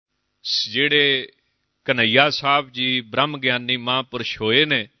ਜਿਹੜੇ ਕਨ੍ਹਈਆ ਸਾਹਿਬ ਜੀ ਬ੍ਰਹਮ ਗਿਆਨੀ ਮਹਾਂਪੁਰਸ਼ ਹੋਏ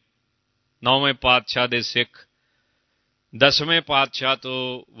ਨੇ, 9ਵੇਂ ਪਾਤਸ਼ਾਹ ਦੇ ਸਿੱਖ, 10ਵੇਂ ਪਾਤਸ਼ਾਹ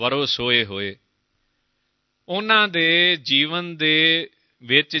ਤੋਂ ਵਰੋਸੋਏ ਹੋਏ, ਉਹਨਾਂ ਦੇ ਜੀਵਨ ਦੇ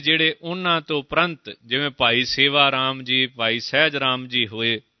ਵਿੱਚ ਜਿਹੜੇ ਉਹਨਾਂ ਤੋਂ ਉਪਰੰਤ ਜਿਵੇਂ ਭਾਈ ਸੇਵਾ ਰਾਮ ਜੀ, ਭਾਈ ਸਹਿਜ ਰਾਮ ਜੀ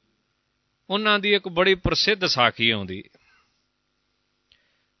ਹੋਏ, ਉਹਨਾਂ ਦੀ ਇੱਕ ਬੜੀ ਪ੍ਰਸਿੱਧ ਸਾਖੀ ਆਉਂਦੀ।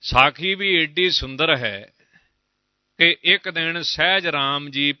 ਸਾਖੀ ਵੀ ਏਡੀ ਸੁੰਦਰ ਹੈ ਕਿ ਇੱਕ ਦਿਨ ਸਹਿਜ ਰਾਮ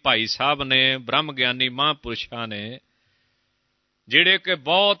ਜੀ ਭਾਈ ਸਾਹਿਬ ਨੇ, ਬ੍ਰਹਮ ਗਿਆਨੀ ਮਹਾਂਪੁਰਸ਼ਾਂ ਨੇ, ਜਿਹੜੇ ਕਿ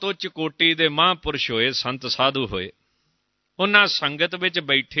ਬਹੁਤ ਉੱਚ ਕੋਟੀ ਦੇ ਮਹਾਂਪੁਰਸ਼ ਹੋਏ, ਸੰਤ ਸਾਧੂ ਹੋਏ, ਉਹਨਾਂ ਸੰਗਤ ਵਿੱਚ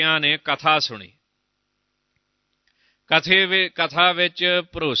ਬੈਠਿਆਂ ਨੇ ਕਥਾ ਸੁਣੀ। ਕਥਾ ਵਿੱਚ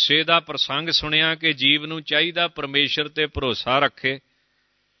ਭਰੋਸੇ ਦਾ ਪ੍ਰਸੰਗ ਸੁਣਿਆ ਕਿ ਜੀਵ ਨੂੰ ਚਾਹੀਦਾ ਪਰਮੇਸ਼ਰ ਤੇ ਭਰੋਸਾ ਰੱਖੇ।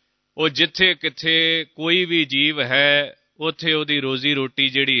 ਉਹ ਜਿੱਥੇ ਕਿੱਥੇ ਕੋਈ ਵੀ ਜੀਵ ਹੈ, ਉੱਥੇ ਉਹਦੀ ਰੋਜ਼ੀ ਰੋਟੀ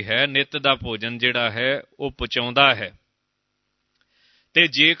ਜਿਹੜੀ ਹੈ, ਨਿੱਤ ਦਾ ਭੋਜਨ ਜਿਹੜਾ ਹੈ, ਉਹ ਪਹੁੰਚਾਉਂਦਾ ਹੈ, ਤੇ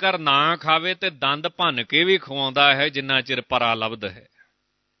ਜੇਕਰ ਨਾ ਖਾਵੇ ਤੇ ਦੰਦ ਭੰਨ ਕੇ ਵੀ ਖਵਾਉਂਦਾ ਹੈ, ਜਿੰਨਾ ਚਿਰ ਪਰਾ ਲੱਭਦ ਹੈ,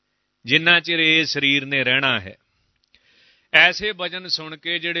 ਜਿੰਨਾ ਚਿਰ ਇਹ ਸਰੀਰ ਨੇ ਰਹਿਣਾ ਹੈ। ਐਸੇ ਬਚਨ ਸੁਣ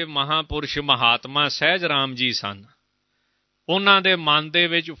ਕੇ ਜਿਹੜੇ ਮਹਾਂਪੁਰਸ਼ ਮਹਾਤਮਾ ਸਹਿਜ ਰਾਮ ਜੀ ਸਨ, ਉਹਨਾਂ ਦੇ ਮਨ ਦੇ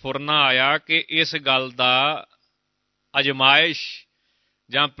ਵਿੱਚ ਫੁਰਨਾ ਆਇਆ ਕਿ ਇਸ ਗੱਲ ਦਾ ਅਜਮਾਇਸ਼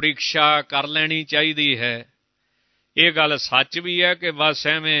ਜਾਂ ਪ੍ਰੀਖਿਆ ਕਰ ਲੈਣੀ ਚਾਹੀਦੀ ਹੈ। ਇਹ ਗੱਲ ਸੱਚ ਵੀ ਹੈ ਕਿ ਬਸ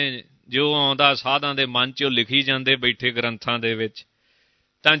ਐਵੇਂ ਜੋ ਆਉਂਦਾ ਸਾਧਾਂ ਦੇ ਮਨ 'ਚ ਉਹ ਲਿਖੀ ਜਾਂਦੇ ਬੈਠੇ ਗ੍ਰੰਥਾਂ ਦੇ ਵਿੱਚ,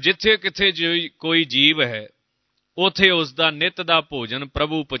 ਤਾਂ ਜਿੱਥੇ ਕਿੱਥੇ ਕੋਈ ਜੀਵ ਹੈ, ਉੱਥੇ ਉਸ ਦਾ ਨਿੱਤ ਦਾ ਭੋਜਨ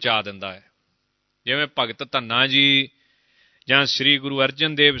ਪ੍ਰਭੂ ਪਹੁੰਚਾ ਦਿੰਦਾ ਹੈ। ਜਿਵੇਂ ਭਗਤ ਧੰਨਾ ਜੀ ਜਾਂ ਸ੍ਰੀ ਗੁਰੂ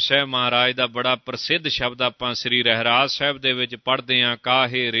ਅਰਜਨ ਦੇਵ ਸਾਹਿਬ ਮਹਾਰਾਜ ਦਾ ਬੜਾ ਪ੍ਰਸਿੱਧ ਸ਼ਬਦ ਆਪਾਂ ਸ੍ਰੀ ਰਹਿਰਾਜ ਸਾਹਿਬ ਦੇ ਵਿੱਚ ਪੜ੍ਹਦੇ ਹਾਂ,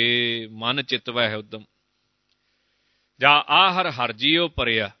 ਕਾਹੇ ਰੇ ਮਨ ਚਿਤਵੈ ਉਦਮ, ਜਾਂ ਆਹਰ ਹਰ ਜੀਉ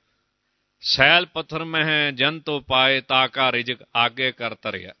ਭਰਿਆ, ਸੈਲ ਪੱਥਰ ਮਹਿ ਜਨ ਤੋ ਪਾਏ, ਤਾਕਾ ਰਿਜਕ ਆਗੇ ਕਰ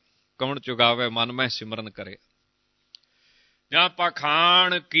ਧਰਿਆ, ਕੌਣ ਚੁਗਾਵੇ ਮਨ ਮਹਿ ਸਿਮਰਨ ਕਰੇ। ਜਾਂ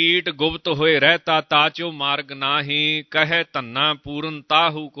ਪਖਾਣ ਕੀਟ ਗੁਪਤ ਹੋਏ ਰਹਿਤਾ, ਤਾਚੋ ਮਾਰਗ ਨਾਹੀ, ਕਹੇ ਧੰਨਾ ਪੂਰਨ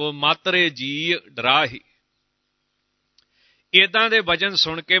ਤਾਹੂ ਕੋ, ਮਾਤਰੇ ਜੀ ਡਰਾਹੀ। ਇੱਦਾਂ ਦੇ ਵਚਨ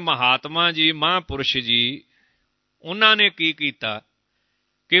ਸੁਣ ਕੇ ਮਹਾਤਮਾ ਜੀ, ਮਹਾਂਪੁਰਸ਼ ਜੀ, ਉਹਨਾਂ ਨੇ ਕੀ ਕੀਤਾ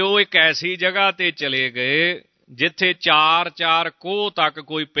ਕਿ ਉਹ ਇੱਕ ਐਸੀ ਜਗ੍ਹਾ ਤੇ ਚਲੇ ਗਏ ਜਿੱਥੇ 4 ਕੋਹ ਤੱਕ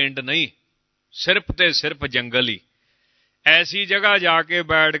ਕੋਈ ਪਿੰਡ ਨਹੀਂ, ਸਿਰਫ ਤੇ ਸਿਰਫ ਜੰਗਲ ਹੀ। ਐਸੀ ਜਗ੍ਹਾ ਜਾ ਕੇ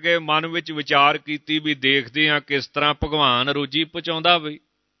ਬੈਠ ਕੇ ਮਨ ਵਿੱਚ ਵਿਚਾਰ ਕੀਤੀ ਵੀ ਦੇਖਦੇ ਹਾਂ ਕਿਸ ਤਰ੍ਹਾਂ ਭਗਵਾਨ ਰੋਜੀ ਪਹੁੰਚਾਉਂਦਾ। ਬਈ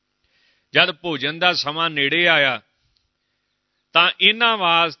ਜਦ ਭੋਜਨ ਦਾ ਸਮਾਂ ਨੇੜੇ ਆਇਆ ਤਾਂ ਇਹਨਾਂ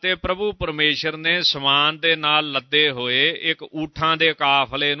ਵਾਸਤੇ ਪ੍ਰਭੂ ਪਰਮੇਸ਼ਰ ਨੇ ਸਮਾਨ ਦੇ ਨਾਲ ਲੱਦੇ ਹੋਏ ਇੱਕ ਊਠਾਂ ਦੇ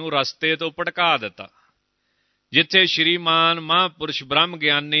ਕਾਫਲੇ ਨੂੰ ਰਸਤੇ ਤੋਂ ਭਟਕਾ ਦਿੱਤਾ, ਜਿੱਥੇ ਸ਼੍ਰੀਮਾਨ ਮਹਾਂਪੁਰਸ਼ ਬ੍ਰਹਮ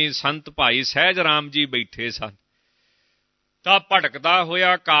ਗਿਆਨੀ ਸੰਤ ਭਾਈ ਸਹਿਜ ਰਾਮ ਜੀ ਬੈਠੇ ਸਨ। ਤਾਂ ਭਟਕਦਾ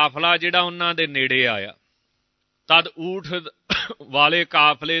ਹੋਇਆ ਕਾਫਲਾ ਜਿਹੜਾ ਉਹਨਾਂ ਦੇ ਨੇੜੇ ਆਇਆ, ਤਦ ਊਠ ਵਾਲੇ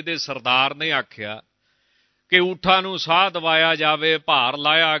ਕਾਫਲੇ ਦੇ ਸਰਦਾਰ ਨੇ ਆਖਿਆ ਕਿ ਊਠਾਂ ਨੂੰ ਸਾਹ ਦਵਾਇਆ ਜਾਵੇ। ਭਾਰ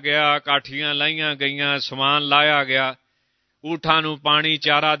ਲਾਇਆ ਗਿਆ, ਕਾਠੀਆਂ ਲਾਈਆਂ ਗਈਆਂ, ਸਮਾਨ ਲਾਇਆ ਗਿਆ, ਊਠਾਂ ਨੂੰ ਪਾਣੀ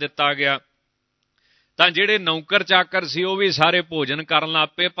ਚਾਰਾ ਦਿੱਤਾ ਗਿਆ। ਤਾਂ ਜਿਹੜੇ ਨੌਕਰ ਚਾਕਰ ਸੀ ਉਹ ਵੀ ਸਾਰੇ ਭੋਜਨ ਕਰਨ ਲੱਗ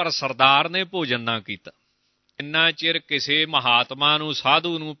ਪਏ, ਪਰ ਸਰਦਾਰ ਨੇ ਭੋਜਨ ਨਾ ਕੀਤਾ। ਇੰਨਾ ਚਿਰ ਕਿਸੇ ਮਹਾਤਮਾ ਨੂੰ,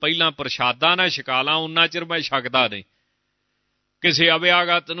 ਸਾਧੂ ਨੂੰ ਪਹਿਲਾਂ ਪ੍ਰਸ਼ਾਦਾ ਨਾ ਛਕਾ ਲਾਂ, ਉਨਾ ਚਿਰ ਮੈਂ ਛਕਦਾ ਨਹੀਂ। ਕਿਸੇ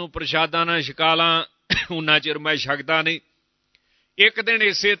ਅਭਿਆਗਤ ਨੂੰ ਪ੍ਰਸ਼ਾਦਾ ਨਾ ਛਕਾ ਲਾਂ, ਉਨਾ ਚਿਰ ਮੈਂ ਛਕਦਾ ਨਹੀਂ। ਇੱਕ ਦਿਨ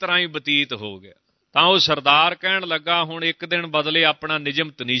ਇਸੇ ਤਰ੍ਹਾਂ ਹੀ ਬਤੀਤ ਹੋ ਗਿਆ। ਤਾਂ ਉਹ ਸਰਦਾਰ ਕਹਿਣ ਲੱਗਾ, ਹੁਣ ਇੱਕ ਦਿਨ ਬਦਲੇ ਆਪਣਾ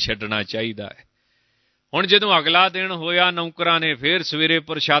ਨਿਯਮਤ ਨਹੀਂ ਛੱਡਣਾ ਚਾਹੀਦਾ ਹੈ। ਹੁਣ ਜਦੋਂ ਅਗਲਾ ਦਿਨ ਹੋਇਆ, ਨੌਕਰਾਂ ਨੇ ਫੇਰ ਸਵੇਰੇ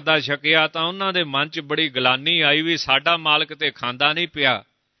ਪ੍ਰਸ਼ਾਦਾ ਛਕਿਆ, ਤਾਂ ਉਹਨਾਂ ਦੇ ਮਨ 'ਚ ਬੜੀ ਗਲਾਨੀ ਆਈ ਵੀ ਸਾਡਾ ਮਾਲਕ ਤੇ ਖਾਂਦਾ ਨਹੀਂ ਪਿਆ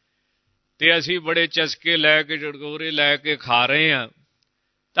ਤੇ ਅਸੀਂ ਬੜੇ ਚਸਕੇ ਲੈ ਕੇ, ਝਟਕੋਰੇ ਲੈ ਕੇ ਖਾ ਰਹੇ ਹਾਂ।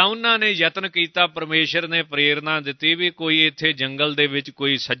 ਤਾਂ ਉਹਨਾਂ ਨੇ ਯਤਨ ਕੀਤਾ, ਪਰਮੇਸ਼ਰ ਨੇ ਪ੍ਰੇਰਨਾ ਦਿੱਤੀ ਵੀ ਕੋਈ ਇੱਥੇ ਜੰਗਲ ਦੇ ਵਿੱਚ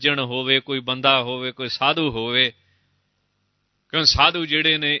ਕੋਈ ਸੱਜਣ ਹੋਵੇ, ਕੋਈ ਬੰਦਾ ਹੋਵੇ, ਕੋਈ ਸਾਧੂ ਹੋਵੇ। ਕਿਉਂ ਸਾਧੂ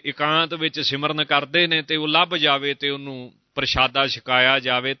ਜਿਹੜੇ ਨੇ ਇਕਾਂਤ ਵਿੱਚ ਸਿਮਰਨ ਕਰਦੇ ਨੇ, ਤੇ ਉਹ ਲੱਭ ਜਾਵੇ ਤੇ ਉਹਨੂੰ ਪ੍ਰਸ਼ਾਦਾ ਛਕਾਇਆ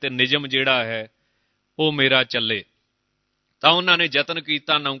ਜਾਵੇ ਤੇ ਨਿਯਮ ਜਿਹੜਾ ਹੈ ਉਹ ਮੇਰਾ ਚੱਲੇ। ਤਾਂ ਉਹਨਾਂ ਨੇ ਯਤਨ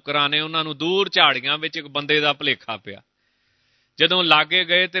ਕੀਤਾ, ਨੌਕਰਾਂ ਨੇ। ਉਹਨਾਂ ਨੂੰ ਦੂਰ ਝਾੜੀਆਂ ਵਿੱਚ ਇੱਕ ਬੰਦੇ ਦਾ ਭੁਲੇਖਾ ਪਿਆ। ਜਦੋਂ ਲਾਗੇ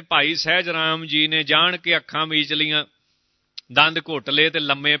ਗਏ ਤੇ ਭਾਈ ਸਹਿਜ ਰਾਮ ਜੀ ਨੇ ਜਾਣ ਕੇ ਅੱਖਾਂ ਮੀਚ ਲੀਆਂ, ਦੰਦ ਘੁੱਟ ਲਏ ਤੇ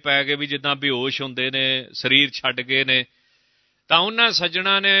ਲੰਮੇ ਪੈ ਗਏ ਵੀ ਜਿੱਦਾਂ ਬੇਹੋਸ਼ ਹੁੰਦੇ ਨੇ, ਸਰੀਰ ਛੱਡ ਗਏ ਨੇ। ਤਾਂ ਉਹਨਾਂ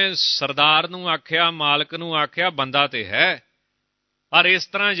ਸੱਜਣਾ ਨੇ ਸਰਦਾਰ ਨੂੰ ਆਖਿਆ, ਮਾਲਕ ਨੂੰ ਆਖਿਆ, ਬੰਦਾ ਤੇ ਹੈ, ਪਰ ਇਸ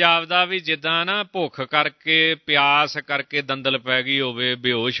ਤਰ੍ਹਾਂ ਜਾਪਦਾ ਵੀ ਜਿੱਦਾਂ ਨਾ ਭੁੱਖ ਕਰਕੇ, ਪਿਆਸ ਕਰਕੇ ਦੰਦਲ ਪੈ ਗਈ ਹੋਵੇ,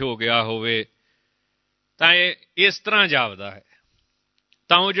 ਬੇਹੋਸ਼ ਹੋ ਗਿਆ ਹੋਵੇ। ਤਾਂ ਇਹ ਇਸ ਤਰ੍ਹਾਂ ਜਾਪਦਾ ਹੈ।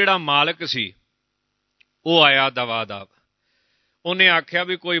 ਤਾਂ ਉਹ ਜਿਹੜਾ ਮਾਲਕ ਸੀ ਉਹ ਆਇਆ ਦਵਾ ਦਵ। ਉਹਨੇ ਆਖਿਆ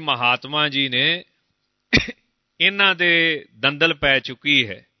ਵੀ ਕੋਈ ਮਹਾਤਮਾ ਜੀ ਨੇ, ਇਹਨਾਂ ਦੇ ਦੰਦਲ ਪੈ ਚੁੱਕੀ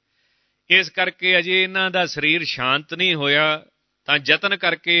ਹੈ, ਇਸ ਕਰਕੇ ਅਜੇ ਇਹਨਾਂ ਦਾ ਸਰੀਰ ਸ਼ਾਂਤ ਨਹੀਂ ਹੋਇਆ, ਤਾਂ ਯਤਨ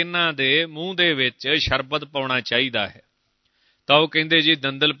ਕਰਕੇ ਇਹਨਾਂ ਦੇ ਮੂੰਹ ਦੇ ਵਿੱਚ ਸ਼ਰਬਤ ਪਾਉਣਾ ਚਾਹੀਦਾ ਹੈ। ਤਾਂ ਉਹ ਕਹਿੰਦੇ ਜੀ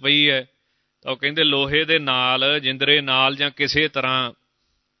ਦੰਦਲ ਪਈ ਹੈ। ਤਾਂ ਉਹ ਕਹਿੰਦੇ ਲੋਹੇ ਦੇ ਨਾਲ, ਜਿੰਦਰੇ ਨਾਲ ਜਾਂ ਕਿਸੇ ਤਰ੍ਹਾਂ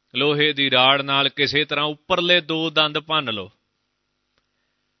ਲੋਹੇ ਦੀ ਰਾੜ ਨਾਲ ਕਿਸੇ ਤਰ੍ਹਾਂ ਉੱਪਰਲੇ 2 ਦੰਦ ਭੰਨ ਲਓ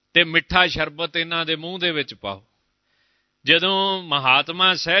ਤੇ ਮਿੱਠਾ ਸ਼ਰਬਤ ਇਹਨਾਂ ਦੇ ਮੂੰਹ ਦੇ ਵਿੱਚ ਪਾਓ। ਜਦੋਂ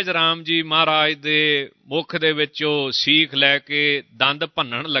ਮਹਾਤਮਾ ਸਹਿਜ ਰਾਮ ਜੀ ਮਹਾਰਾਜ ਦੇ ਮੁੱਖ ਦੇ ਵਿੱਚੋਂ ਸੀਖ ਲੈ ਕੇ ਦੰਦ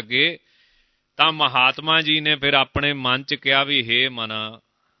ਭੰਨਣ ਲੱਗੇ ਤਾਂ ਮਹਾਤਮਾ ਜੀ ਨੇ ਫਿਰ ਆਪਣੇ ਮਨ 'ਚ ਕਿਹਾ ਵੀ ਹੇ ਮਨਾ,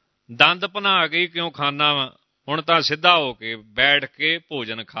 ਦੰਦ ਭੰਨਾ ਕੇ ਕਿਉਂ ਖਾਣਾ ਵਾ, ਹੁਣ ਤਾਂ ਸਿੱਧਾ ਹੋ ਕੇ ਬੈਠ ਕੇ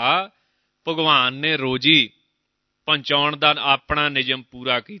ਭੋਜਨ ਖਾ। ਭਗਵਾਨ ਨੇ ਰੋਜੀ ਪਹੁੰਚਾਉਣ ਦਾ ਆਪਣਾ ਨਿਯਮ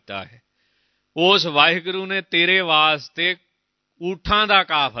ਪੂਰਾ ਕੀਤਾ ਹੈ। ਉਸ ਵਾਹਿਗੁਰੂ ਨੇ ਤੇਰੇ ਵਾਸਤੇ ਊਠਾਂ ਦਾ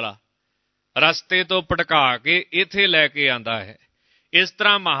ਕਾਫਲਾ ਰਸਤੇ ਤੋਂ ਭਟਕਾ ਕੇ ਇੱਥੇ ਲੈ ਕੇ ਆਂਦਾ ਹੈ। ਇਸ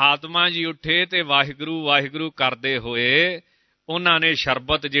ਤਰ੍ਹਾਂ ਮਹਾਤਮਾ ਜੀ ਉੱਠੇ ਤੇ ਵਾਹਿਗੁਰੂ ਵਾਹਿਗੁਰੂ ਕਰਦੇ ਹੋਏ ਉਹਨਾਂ ਨੇ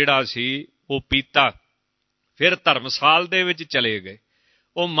ਸ਼ਰਬਤ ਜਿਹੜਾ ਸੀ ਉਹ ਪੀਤਾ। ਫਿਰ ਧਰਮਸਾਲ ਦੇ ਵਿੱਚ ਚਲੇ ਗਏ।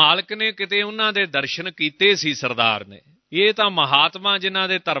 ਉਹ ਮਾਲਕ ਨੇ ਕਿਤੇ ਉਹਨਾਂ ਦੇ ਦਰਸ਼ਨ ਕੀਤੇ ਸੀ ਸਰਦਾਰ ਨੇ। ਇਹ ਤਾਂ ਮਹਾਤਮਾ ਜਿਨ੍ਹਾਂ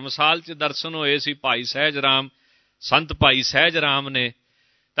ਦੇ ਧਰਮਸਾਲ 'ਚ ਦਰਸ਼ਨ ਹੋਏ ਸੀ ਭਾਈ ਸਹਿਜ ਰਾਮ, ਸੰਤ ਭਾਈ ਸਹਿਜ ਰਾਮ ਨੇ,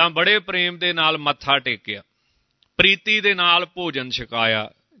 ਤਾਂ ਬੜੇ ਪ੍ਰੇਮ ਦੇ ਨਾਲ ਮੱਥਾ ਟੇਕਿਆ, ਪ੍ਰੀਤੀ ਦੇ ਨਾਲ ਭੋਜਨ ਛਕਾਇਆ,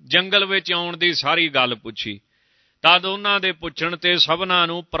 ਜੰਗਲ ਵਿੱਚ ਆਉਣ ਦੀ ਸਾਰੀ ਗੱਲ ਪੁੱਛੀ। ਤਦ ਉਹਨਾਂ ਦੇ ਪੁੱਛਣ ਤੇ ਸਭਨਾਂ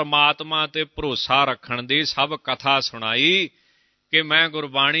ਨੂੰ ਪ੍ਰਮਾਤਮਾ ਤੇ ਭਰੋਸਾ ਰੱਖਣ ਦੀ ਸਭ ਕਥਾ ਸੁਣਾਈ ਕਿ ਮੈਂ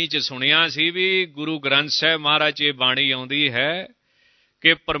ਗੁਰਬਾਣੀ 'ਚ ਸੁਣਿਆ ਸੀ ਵੀ ਗੁਰੂ ਗ੍ਰੰਥ ਸਾਹਿਬ ਮਹਾਰਾਜ 'ਚ ਇਹ ਬਾਣੀ ਆਉਂਦੀ ਹੈ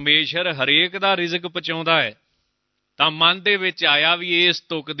ਕਿ ਪਰਮੇਸ਼ਰ ਹਰੇਕ ਦਾ ਰਿਜ਼ਕ ਪਹੁੰਚਾਉਂਦਾ ਹੈ। ਤਾਂ ਮਨ ਦੇ ਵਿੱਚ ਆਇਆ ਵੀ ਇਸ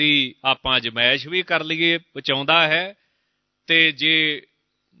ਤੁਕ ਦੀ ਆਪਾਂ ਅਜਮਾਇਸ਼ ਵੀ ਕਰ ਲਈਏ, ਪਹੁੰਚਾਉਂਦਾ ਹੈ, ਤੇ ਜੇ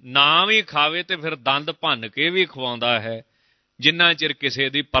ਨਾ ਵੀ ਖਾਵੇ ਤੇ ਫਿਰ ਦੰਦ ਭੰਨ ਕੇ ਵੀ ਖਵਾਉਂਦਾ ਹੈ, ਜਿੰਨਾ ਚਿਰ ਕਿਸੇ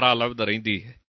ਦੀ ਪਰਾਲਬਧ ਰਹਿੰਦੀ ਹੈ।